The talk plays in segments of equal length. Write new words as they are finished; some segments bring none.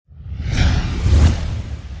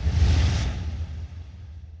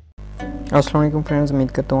अस्सलाम वालेकुम फ्रेंड्स,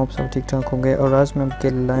 उम्मीद करता हूँ आप सब ठीक ठाक होंगे। और आज मैं आपके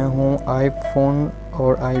लाया हूँ आईफोन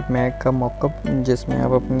और iMac का मॉकअप, जिसमें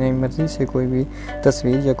आप अपनी मर्ज़ी से कोई भी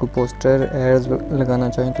तस्वीर या कोई पोस्टर एड्स लगाना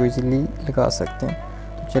चाहें तो इजीली लगा सकते हैं।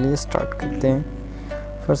 तो चलिए स्टार्ट करते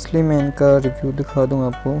हैं। फर्स्टली मैं इनका रिव्यू दिखा दूँ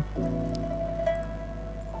आपको।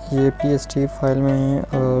 ये PSD फाइल में है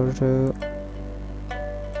और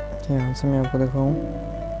यहाँ से मैं आपको दिखाऊँ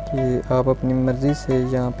कि आप अपनी मर्ज़ी से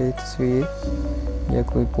यहाँ पे तस्वीर या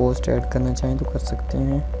कोई पोस्ट ऐड करना चाहें तो कर सकते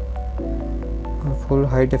हैं। और फुल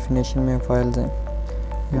हाई डेफिनेशन में फाइल्स हैं।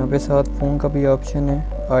 यहाँ पे साथ फ़ोन का भी ऑप्शन है,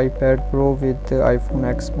 iPad Pro with iPhone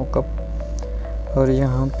X Mockup। और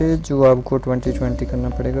यहाँ पे जो आपको 2020 करना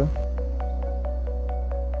पड़ेगा।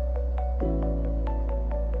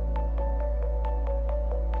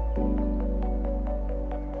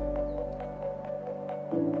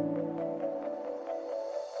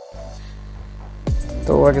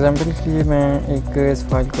 तो एग्जांपल के लिए मैं एक इस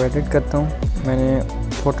फाइल को एडिट करता हूँ। मैंने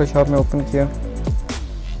फ़ोटोशॉप में ओपन किया।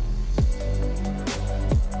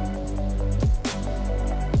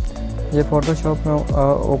 ये फ़ोटोशॉप में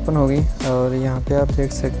ओपन होगी और यहाँ पे आप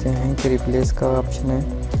देख सकते हैं कि रिप्लेस का ऑप्शन है,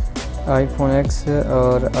 iPhone X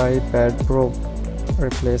और iPad Pro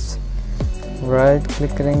replace. Right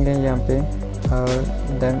click करेंगे यहाँ पे और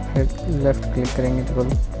देन फिर लेफ़्ट क्लिक करेंगे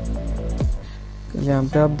डबल। यहाँ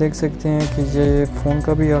पे आप देख सकते हैं कि ये फ़ोन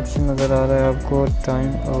का भी ऑप्शन नज़र आ रहा है आपको,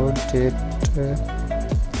 टाइम और डेट।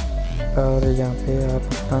 और यहाँ पे आप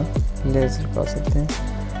अपना लेज़र लगा सकते हैं।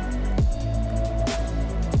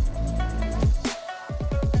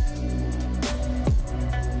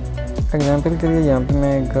 एग्जांपल के लिए यहाँ पे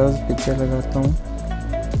मैं गर्ल्स पिक्चर लगाता हूँ।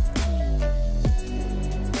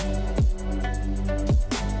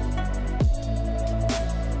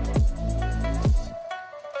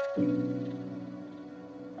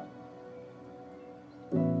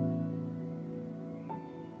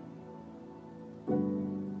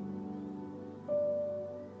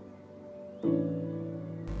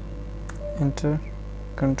 एंटर,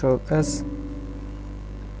 कंट्रोल S,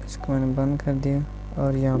 इसको मैंने बंद कर दिया।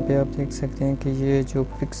 और यहाँ पे आप देख सकते हैं कि ये जो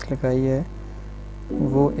पिक्स लगाई है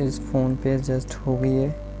वो इस फ़ोन पे एडजस्ट हो गई है।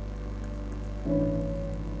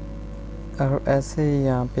 और ऐसे ही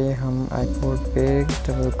यहाँ पे हम आईपोड पे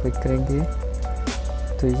डबल क्लिक करेंगे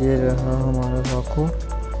तो ये रहा हमारा लॉको।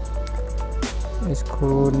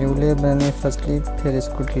 इसको न्यू लेयर बनानी फर्स्टली, फिर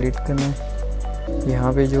इसको डिलीट करना है।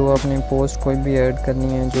 यहाँ पे जो आपने पोस्ट कोई भी ऐड करनी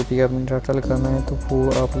है, जो भी आपने डाटा लगाना है तो वो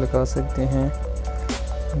आप लगा सकते हैं।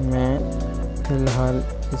 मैं फ़िलहाल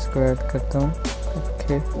इसको ऐड करता हूँ।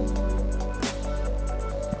 ओके,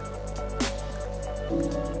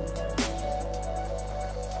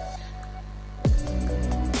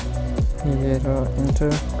 ये रहा,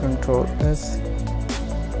 इंटर, कंट्रोल S।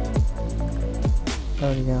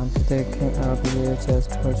 और यहाँ पे देखें आप, ये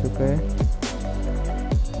एडजस्ट हो चुका है।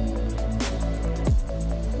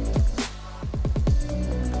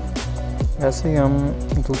 ऐसे ही हम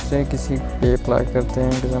दूसरे किसी पे अप्लाई करते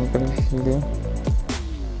हैं। एग्जांपल के लिए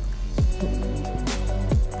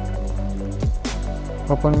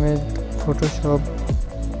ओपन विद फोटोशॉप,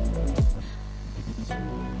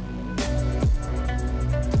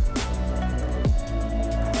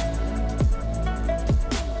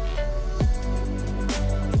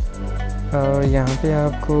 और यहाँ पे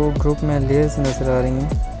आपको ग्रुप में लेयर्स नज़र आ रही हैं।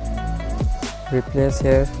 रिप्लेस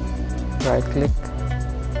हेयर, राइट क्लिक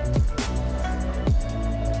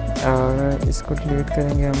और इसको डिलीट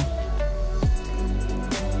करेंगे हम।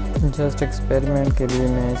 जस्ट एक्सपेरिमेंट के लिए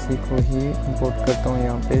मैं इसी को ही इंपोर्ट करता हूँ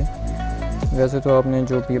यहाँ पे। वैसे तो आपने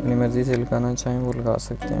जो भी अपनी मर्ज़ी से लगाना चाहें वो लगा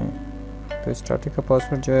सकते हैं। तो स्टार्टिंग का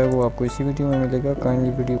पासवर्ड जो है वो आपको इसी वीडियो में मिलेगा। काइंडली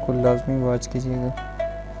वीडियो को लाजमी वॉच कीजिएगा।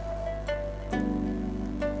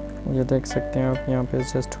 ये देख सकते हैं आप, यहाँ पे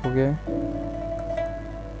एडजस्ट हो गया।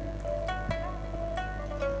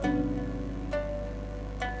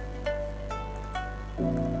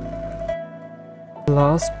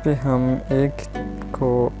 लास्ट पे हम एक को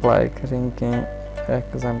अप्लाई करेंगे।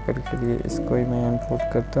 एग्जांपल के लिए इसको ही मैं इंपोर्ट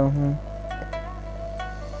करता हूँ।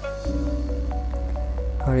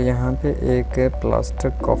 और यहाँ पे एक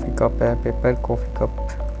प्लास्टिक कॉफ़ी कप है, पेपर कॉफ़ी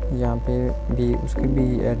कप। यहाँ पे भी उसकी भी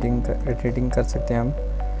एडिटिंग कर सकते हैं हम।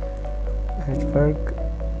 हेडवर्क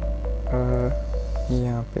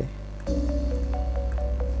यहाँ पे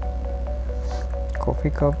coffee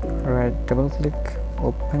cup, right double click,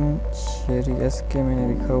 open, शेरी SK मैंने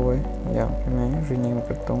लिखा हुआ है। यहाँ पे मैं रिन्यू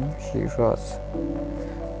करता हूँ शेराज।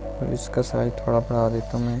 और इसका साइज थोड़ा बढ़ा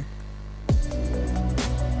देता हूँ मैं।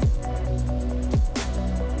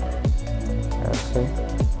 ऐसे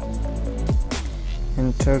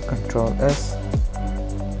एंटर, कंट्रोल S।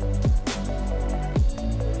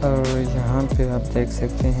 और यहाँ पे आप देख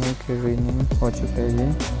सकते हैं कि रीनेम हो चुका है ये।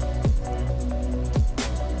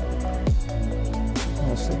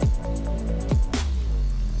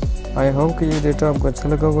 आई होप कि ये डेटा आपको अच्छा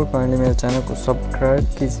लगा होगा। काइंडली मेरे चैनल को सब्सक्राइब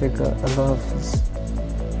कीजिएगा। अल्लाह हाफिज़।